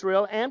people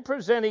Israel and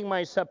presenting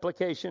my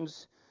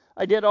supplications,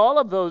 I did all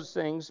of those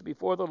things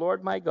before the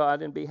Lord my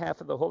God in behalf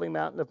of the holy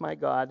mountain of my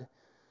God,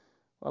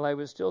 while I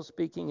was still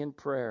speaking in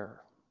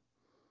prayer.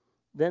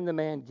 Then the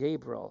man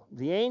Gabriel,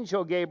 the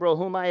angel Gabriel,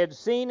 whom I had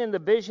seen in the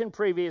vision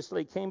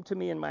previously, came to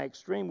me in my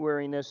extreme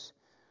weariness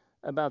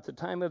about the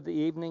time of the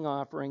evening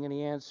offering, and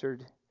he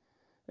answered.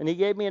 And he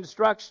gave me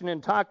instruction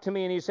and talked to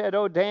me, and he said,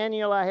 O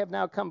Daniel, I have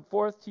now come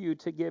forth to you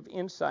to give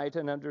insight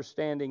and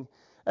understanding.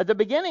 At the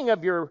beginning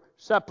of your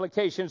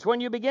supplications, when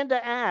you begin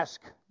to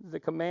ask, the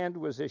command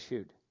was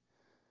issued.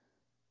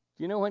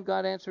 Do you know when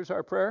God answers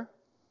our prayer?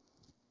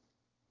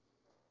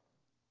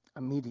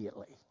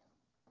 Immediately.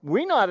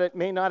 We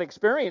may not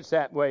experience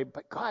that way,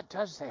 but God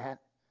does that.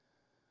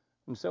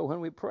 And so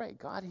when we pray,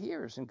 God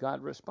hears and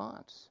God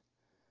responds.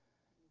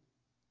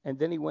 And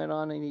then he went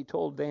on and he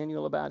told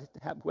Daniel about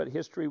what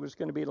history was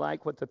going to be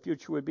like, what the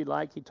future would be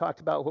like. He talked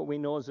about what we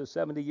know as the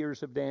 70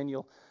 years of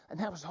Daniel. And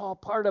that was all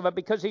part of it,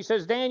 because he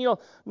says,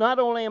 Daniel, not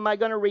only am I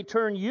going to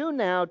return you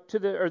now to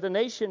the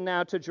nation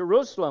now to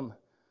Jerusalem,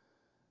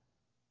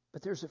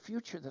 but there's a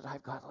future that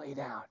I've got laid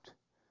out.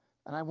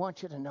 And I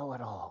want you to know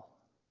it all.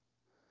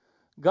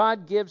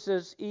 God gives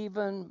us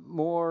even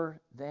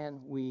more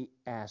than we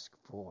ask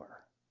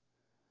for.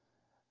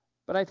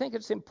 But I think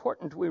it's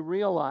important we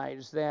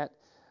realize that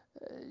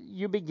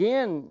you've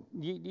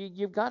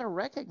got to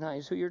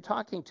recognize who you're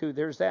talking to.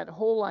 There's that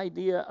whole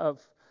idea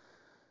of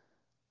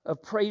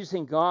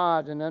praising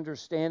God and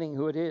understanding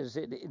who it is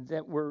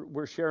that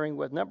we're sharing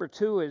with. Number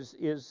two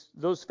is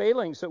those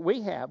failings that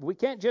we have. We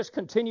can't just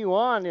continue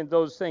on in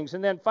those things.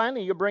 And then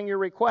finally, you bring your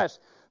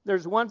request.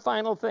 There's one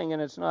final thing,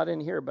 and it's not in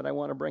here, but I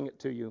want to bring it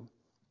to you.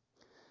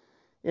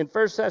 In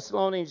 1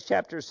 Thessalonians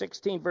chapter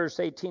 16, verse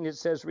 18, it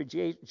says,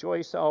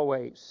 rejoice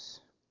always.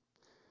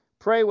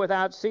 Pray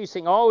without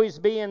ceasing. Always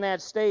be in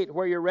that state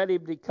where you're ready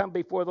to come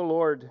before the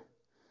Lord.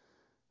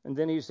 And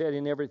then he said,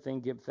 in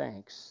everything give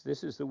thanks.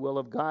 This is the will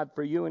of God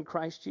for you in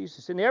Christ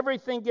Jesus. In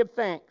everything give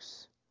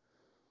thanks.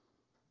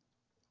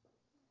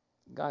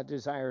 God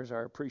desires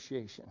our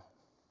appreciation.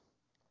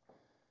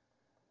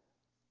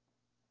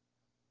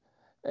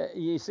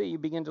 You see, you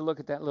begin to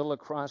look at that little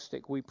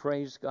acrostic. We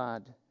praise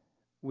God.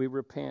 We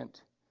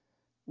repent.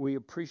 We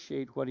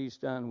appreciate what he's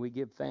done. We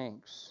give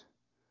thanks.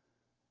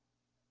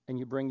 And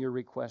you bring your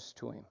requests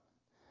to him.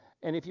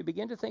 And if you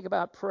begin to think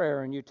about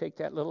prayer and you take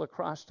that little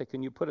acrostic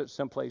and you put it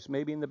someplace,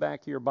 maybe in the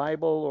back of your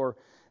Bible or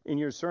in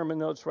your sermon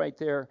notes right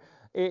there,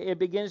 it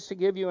begins to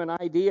give you an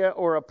idea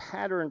or a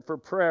pattern for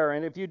prayer.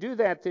 And if you do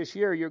that this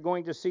year, you're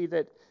going to see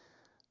that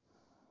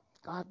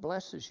God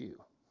blesses you.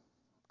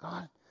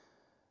 God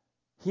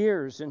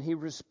hears and he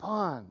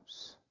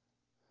responds.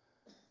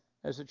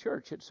 As a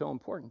church, it's so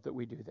important that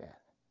we do that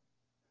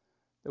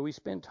we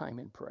spend time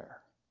in prayer,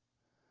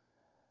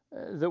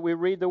 that we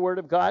read the Word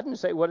of God and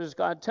say, what does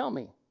God tell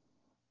me?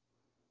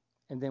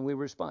 And then we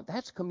respond.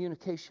 That's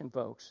communication,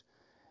 folks.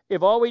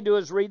 If all we do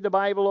is read the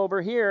Bible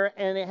over here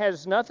and it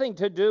has nothing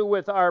to do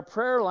with our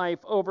prayer life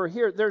over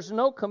here, there's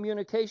no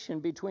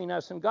communication between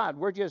us and God.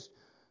 We're just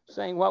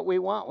saying what we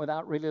want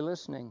without really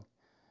listening.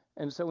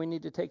 And so we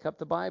need to take up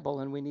the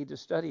Bible and we need to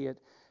study it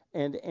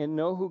and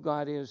know who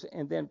God is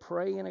and then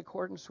pray in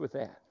accordance with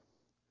that.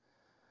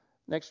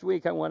 Next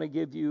week, I want to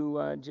give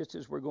you, just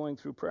as we're going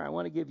through prayer, I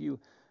want to give you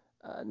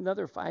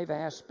another 5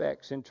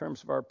 aspects in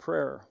terms of our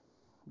prayer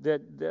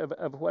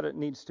of what it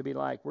needs to be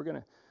like. We're going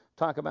to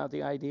talk about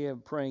the idea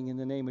of praying in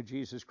the name of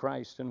Jesus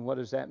Christ, and what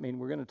does that mean?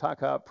 We're going to talk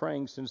about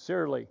praying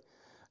sincerely,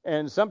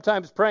 and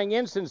sometimes praying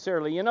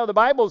insincerely. You know, the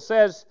Bible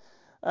says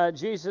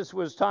Jesus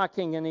was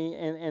talking,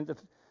 and the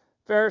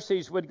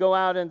Pharisees would go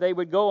out and they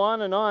would go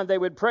on and on. They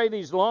would pray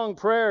these long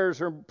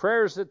prayers or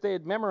prayers that they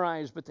had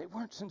memorized, but they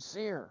weren't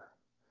sincere.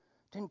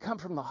 Didn't come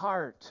from the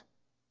heart.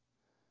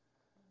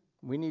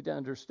 We need to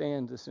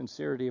understand the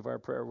sincerity of our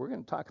prayer. We're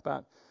going to talk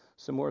about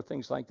some more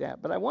things like that.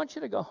 But I want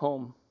you to go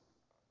home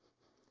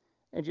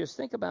and just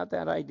think about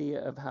that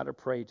idea of how to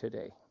pray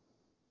today.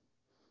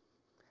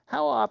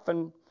 How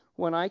often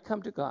when I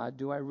come to God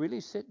do I really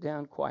sit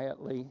down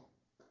quietly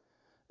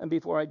and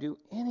before I do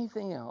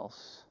anything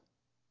else,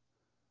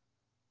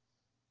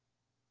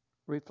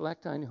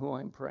 reflect on who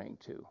I'm praying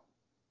to?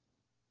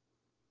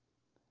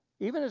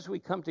 Even as we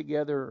come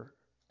together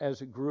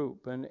as a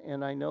group,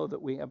 and I know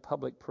that we have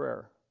public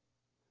prayer,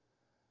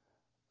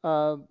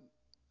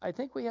 I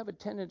think we have a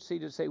tendency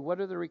to say, what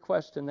are the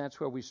requests? And that's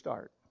where we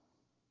start.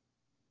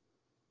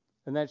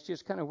 And that's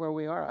just kind of where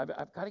we are.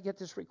 I've got to get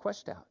this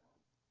request out.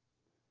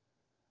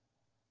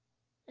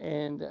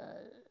 And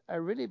I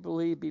really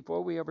believe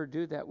before we ever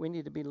do that, we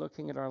need to be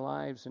looking at our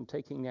lives and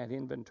taking that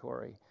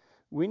inventory.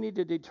 We need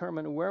to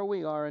determine where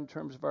we are in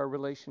terms of our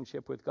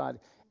relationship with God.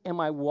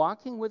 Am I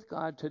walking with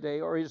God today,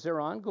 or is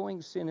there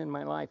ongoing sin in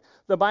my life?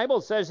 The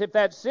Bible says if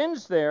that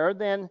sin's there,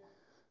 then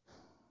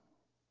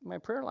my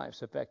prayer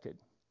life's affected.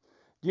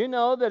 Do you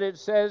know that it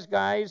says,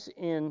 guys,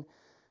 in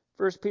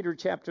 1 Peter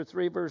chapter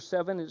 3, verse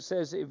 7, it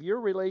says if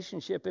your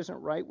relationship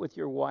isn't right with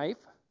your wife,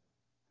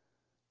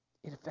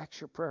 it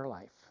affects your prayer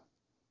life.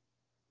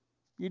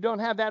 You don't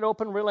have that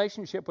open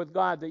relationship with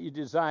God that you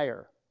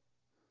desire.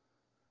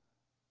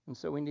 And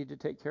so we need to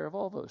take care of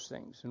all those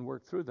things and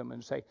work through them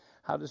and say,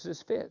 how does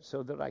this fit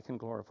so that I can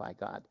glorify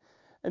God?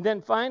 And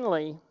then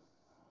finally,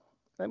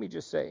 let me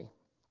just say,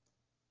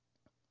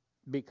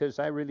 because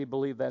I really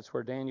believe that's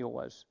where Daniel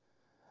was,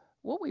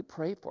 what we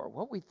pray for,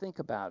 what we think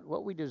about,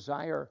 what we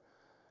desire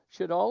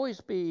should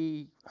always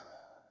be,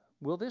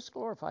 will this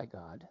glorify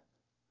God?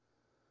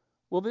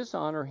 Will this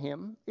honor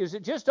him? Is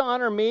it just to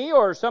honor me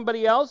or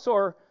somebody else,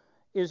 or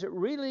is it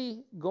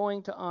really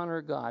going to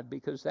honor God?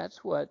 Because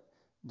that's what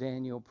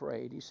Daniel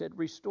prayed. He said,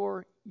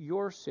 restore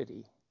your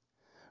city.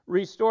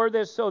 Restore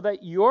this so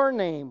that your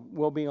name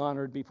will be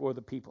honored before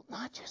the people,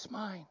 not just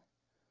mine,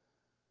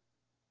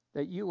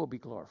 that you will be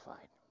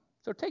glorified.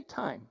 So take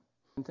time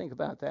and think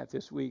about that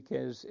this week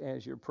as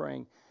you're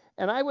praying.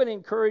 And I would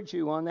encourage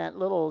you on that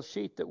little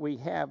sheet that we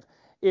have,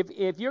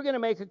 if you're going to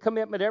make a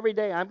commitment every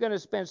day, I'm going to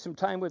spend some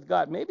time with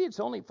God. Maybe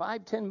it's only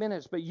 5-10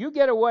 minutes, but you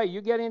get away,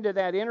 you get into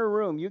that inner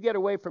room, you get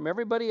away from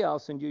everybody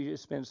else, and you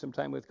just spend some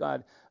time with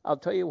God. I'll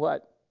tell you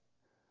what,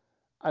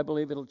 I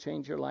believe it'll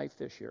change your life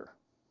this year.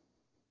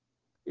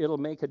 It'll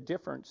make a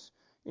difference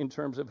in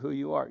terms of who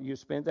you are. You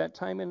spend that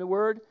time in the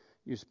Word,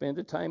 you spend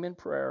the time in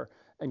prayer,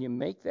 and you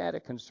make that a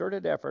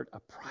concerted effort, a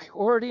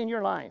priority in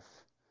your life,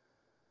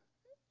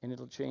 and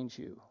it'll change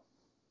you.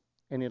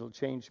 And it'll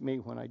change me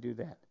when I do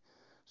that.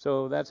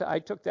 So I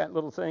took that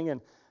little thing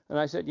and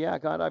I said, yeah,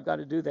 God, I've got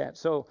to do that.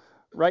 So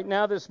right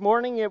now this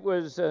morning it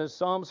was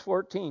Psalms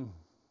 14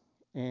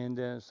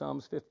 and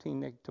Psalms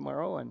 15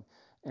 tomorrow,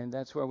 and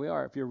that's where we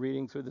are if you're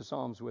reading through the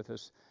Psalms with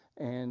us.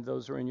 And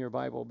those are in your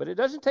Bible. But it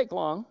doesn't take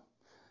long.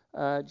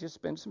 Just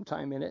spend some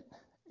time in it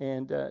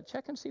and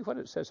check and see what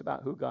it says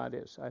about who God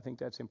is. I think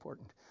that's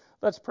important.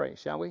 Let's pray,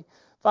 shall we?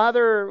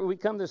 Father, we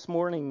come this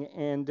morning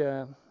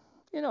and,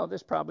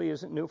 this probably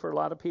isn't new for a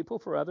lot of people.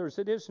 For others,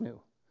 it is new.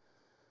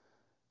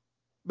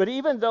 But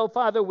even though,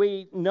 Father,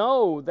 we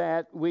know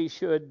that we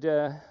should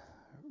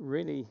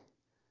really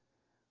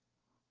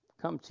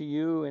come to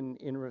you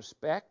in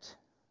respect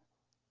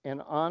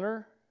and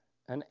honor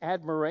and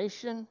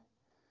admiration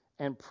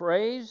and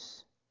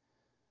praise,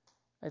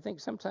 I think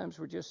sometimes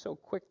we're just so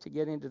quick to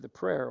get into the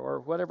prayer or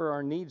whatever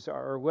our needs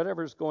are or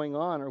whatever's going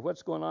on or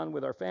what's going on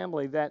with our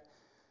family that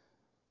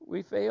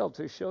we fail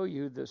to show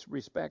you this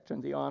respect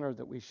and the honor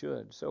that we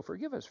should. So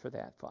forgive us for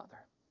that, Father.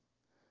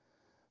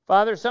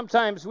 Father,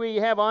 sometimes we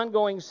have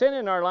ongoing sin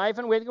in our life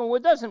and we think, well,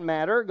 it doesn't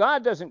matter.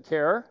 God doesn't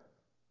care.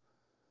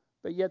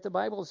 But yet the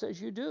Bible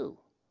says you do.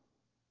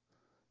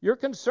 You're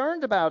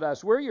concerned about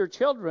us. We're your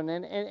children,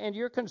 and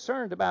you're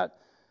concerned about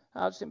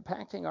how it's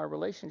impacting our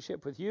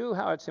relationship with you,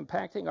 how it's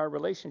impacting our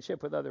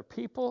relationship with other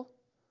people.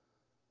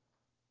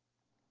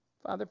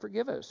 Father,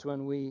 forgive us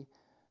when we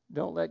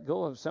don't let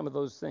go of some of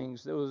those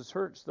things, those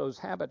hurts, those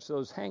habits,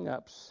 those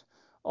hang-ups,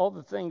 all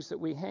the things that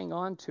we hang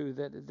on to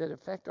that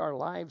affect our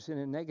lives in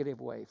a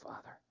negative way,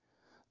 Father,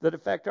 that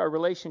affect our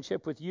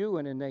relationship with you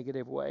in a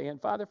negative way.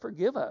 And Father,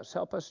 forgive us.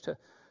 Help us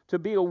to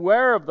be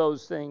aware of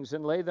those things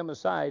and lay them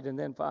aside. And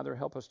then, Father,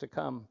 help us to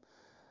come.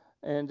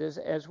 And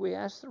as we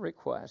ask the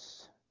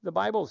requests, the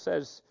Bible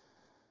says,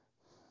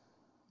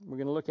 we're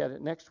going to look at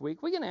it next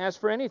week, we can ask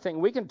for anything.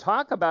 We can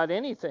talk about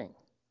anything.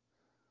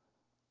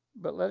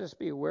 But let us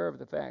be aware of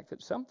the fact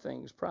that some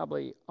things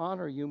probably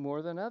honor you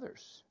more than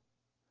others.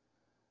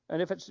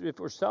 And if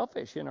we're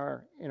selfish in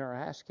our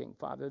asking,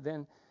 Father,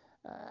 then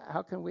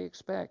how can we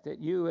expect that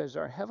you as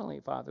our Heavenly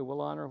Father will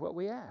honor what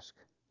we ask?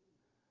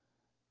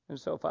 And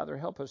so, Father,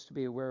 help us to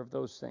be aware of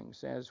those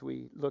things as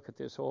we look at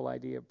this whole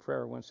idea of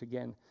prayer once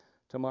again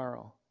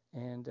tomorrow.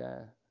 And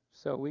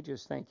so we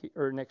just thank you,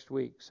 or next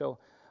week. So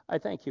I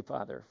thank you,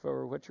 Father,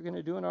 for what you're going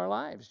to do in our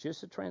lives,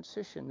 just a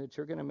transition that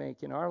you're going to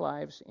make in our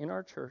lives, in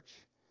our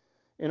church,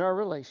 in our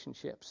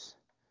relationships,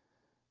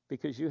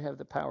 because you have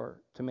the power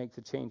to make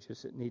the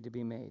changes that need to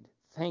be made.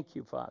 Thank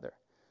you, Father.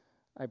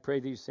 I pray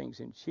these things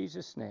in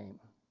Jesus' name.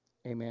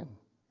 Amen.